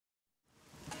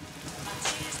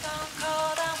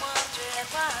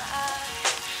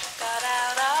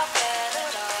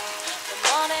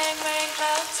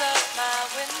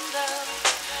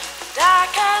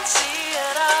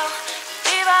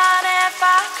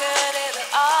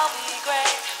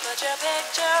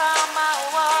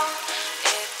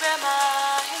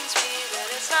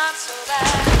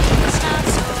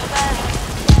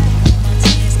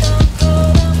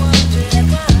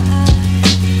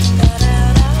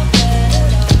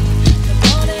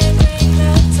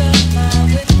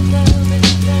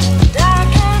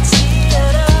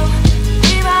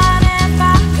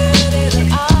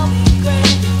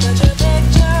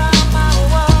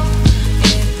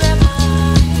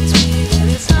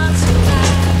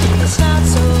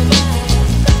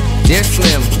Dear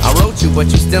Slim, I wrote you, but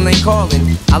you still ain't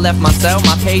calling. I left my cell,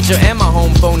 my pager, and my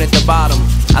home phone at the bottom.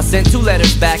 I sent 2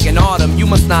 letters back in autumn, you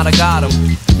must not have got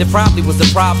them. There probably was a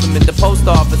problem at the post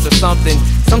office or something.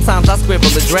 Sometimes I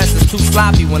scribble addresses too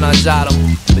sloppy when I jot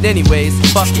them. But anyways,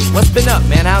 fuck it, what's been up,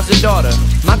 man? How's your daughter?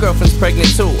 My girlfriend's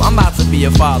pregnant too, I'm about to be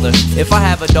a father. If I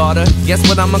have a daughter, guess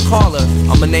what I'ma call her?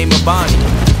 I'ma name her Bonnie.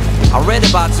 I read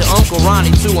about your Uncle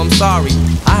Ronnie too, I'm sorry.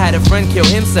 I had a friend kill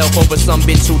himself over some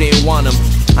bitch who didn't want him.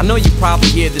 I know you probably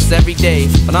hear this every day,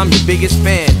 but I'm your biggest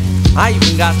fan. I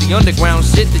even got the underground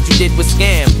shit that you did with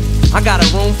Scam. I got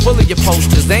a room full of your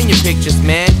posters and your pictures,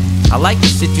 man. I like the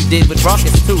shit you did with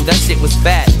Ruckus too, that shit was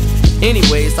fat.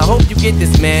 Anyways, I hope you get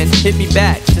this, man. Hit me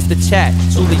back, just a chat.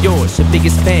 Truly yours, your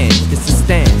biggest fan. This is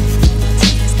Stan.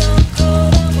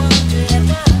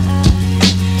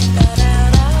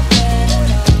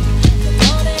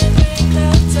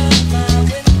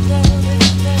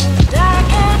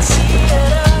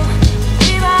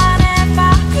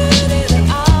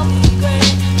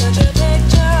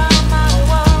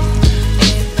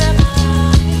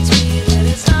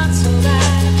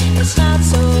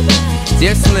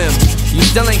 Dear Slim, you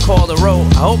still ain't called a row.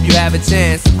 I hope you have a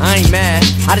chance. I ain't mad,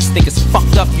 I just think it's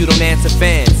fucked up you don't answer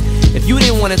fans. If you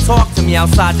didn't want to talk to me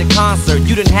outside your concert,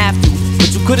 you didn't have to, but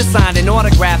you could've signed an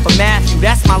autograph for Matthew.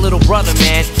 That's my little brother,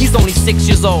 man. He's only 6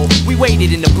 years old. We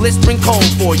waited in the blistering cold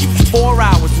for you for 4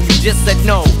 hours and you just said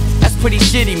no. That's pretty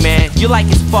shitty, man. You're like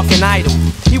his fucking idol.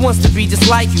 He wants to be just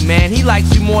like you, man. He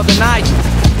likes you more than I do.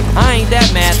 I ain't that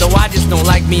mad though, I just don't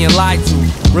like being lied to.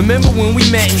 Remember when we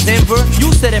met in Denver?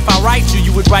 You said if I write you,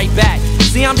 you would write back.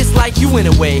 See, I'm just like you in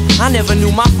a way. I never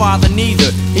knew my father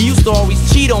neither. He used to always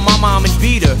cheat on my mom and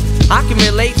beat her. I can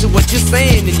relate to what you're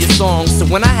saying in your songs. So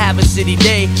when I have a shitty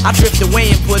day, I drift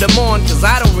away and put them on, cause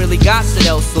I don't really got shit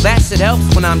else. So that shit helps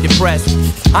when I'm depressed.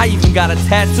 I even got a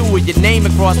tattoo with your name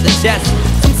across the chest.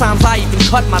 Sometimes I even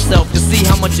cut myself to see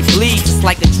how much it bleeds. It's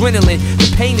like adrenaline.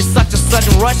 The pain is such a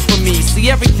sudden rush for me. See,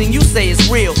 everything you say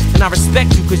is real, and I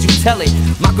respect you cause you tell it.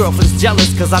 My girlfriend's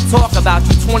jealous cause I talk about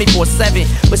you 24/7.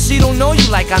 But she don't know you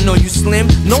like I know you, Slim.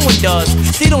 No one does.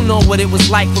 She don't know what it was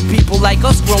like for people like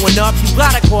us growing up. You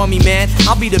gotta call me, man.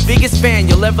 I'll be the biggest fan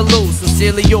you'll ever lose.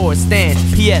 Sincerely yours, Stan.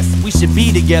 P.S. We should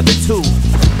be together too.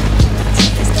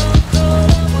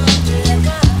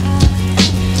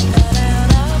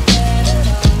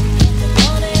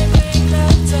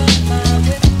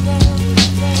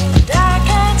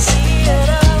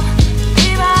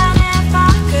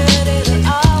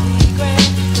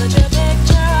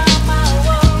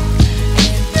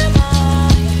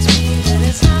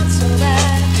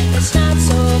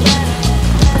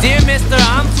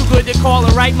 To call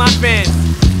and write my fans.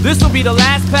 This'll be the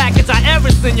last package I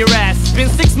ever send your ass. It's been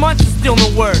 6 months and still no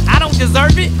word. I don't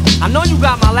deserve it. I know you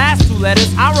got my last 2 letters.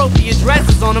 I wrote the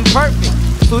addresses on them perfect.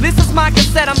 So this is my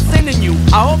cassette I'm sending you.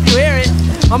 I hope you hear it.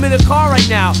 I'm in a car right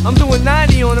now. I'm doing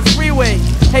 90 on the freeway.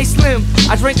 Hey Slim,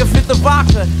 I drank a 5th of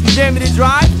vodka. You dare me to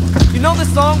drive? You know the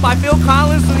song by Phil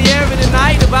Collins, In the Air of the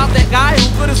Night, about that guy who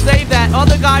could've saved that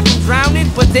other guy from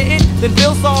drowning but didn't? Then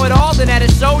Phil saw it all, then at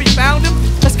a show he found him.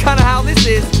 That's kinda how this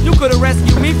is. You could've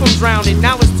rescued me from drowning,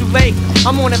 now it's too late.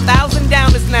 I'm on 1,000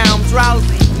 downers now, I'm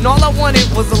drowsy. And all I wanted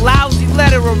was a lousy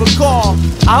letter or a call.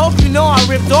 I hope you know I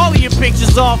ripped all of your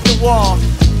pictures off the wall.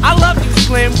 I love you,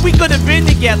 Slim, we could've been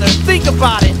together. Think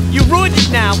about it, you ruined it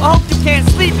now. I hope you can't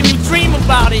sleep and you dream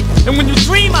about it. And when you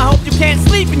dream, I hope you can't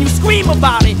sleep and you scream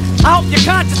about it. I hope your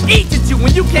conscience eats at you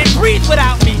when you can't breathe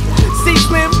without me. See,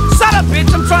 Slim, shut up, bitch,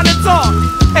 I'm trying to talk.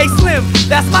 Hey, Slim,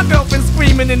 that's my girlfriend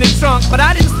screaming in the trunk. But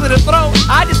I didn't slit her throat,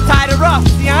 I just tied her up.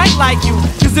 See, I ain't like you,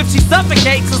 cause if she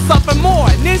suffocates, she'll suffer more,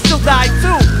 and then she'll die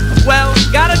too. Well,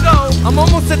 gotta go, I'm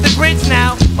almost at the bridge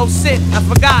now. Oh shit, I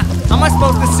forgot, how am I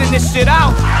supposed to send this shit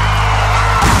out?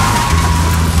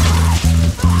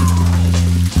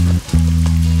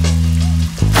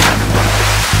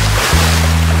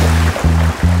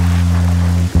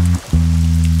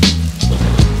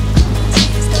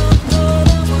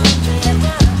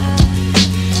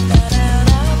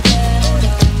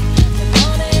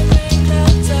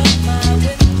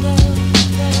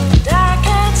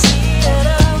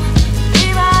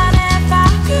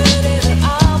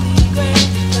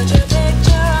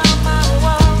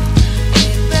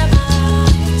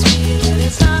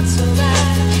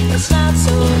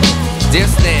 Dear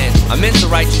Stan, I meant to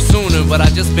write you sooner, but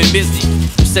I've just been busy.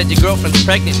 You said your girlfriend's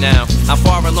pregnant now. How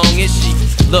far along is she?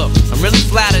 Look, I'm really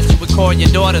flattered you would call your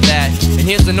daughter that. And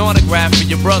here's an autograph for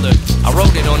your brother. I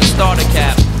wrote it on the starter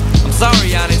cap. I'm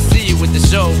sorry I didn't see you with the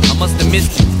show. I must have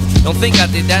missed you. Don't think I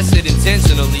did that shit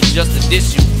intentionally just to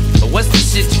diss you. But what's the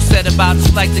shit you said about you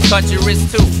like to cut your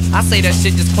wrist too? I say that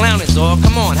shit just clowning, dog.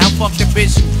 Come on, how fucked up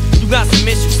is you? You got some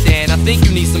issues, Stan. I think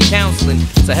you need some counseling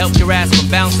to help your ass from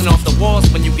bouncing off the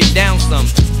walls when you get down some.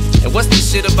 And what's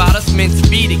this shit about us meant to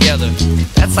be together?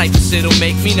 That type of shit'll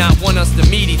make me not want us to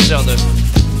meet each other.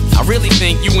 I really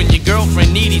think you and your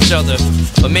girlfriend need each other,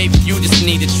 but maybe you just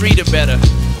need to treat her better.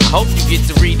 I hope you get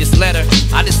to read this letter.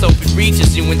 I just hope it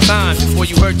reaches you in time before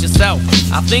you hurt yourself.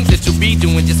 I think that you'll be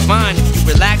doing just fine if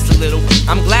you relax a little.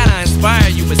 I'm glad I inspire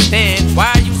you, but Stan,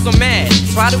 why are you so mad?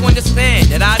 Try to understand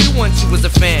that I do want you as a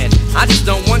fan. I just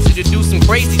don't want you to do some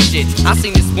crazy shit. I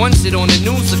seen this one shit on the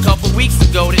news a couple weeks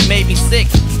ago that made me sick.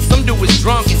 Some dude was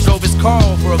drunk and drove his car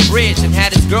over a bridge and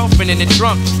had his girlfriend in the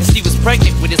trunk, and she was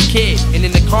pregnant with his kid. And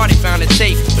in the car they found a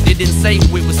tape, but they didn't say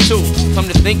who it was to. Come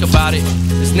to think about it,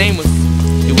 his name was,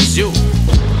 it was you.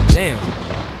 Damn.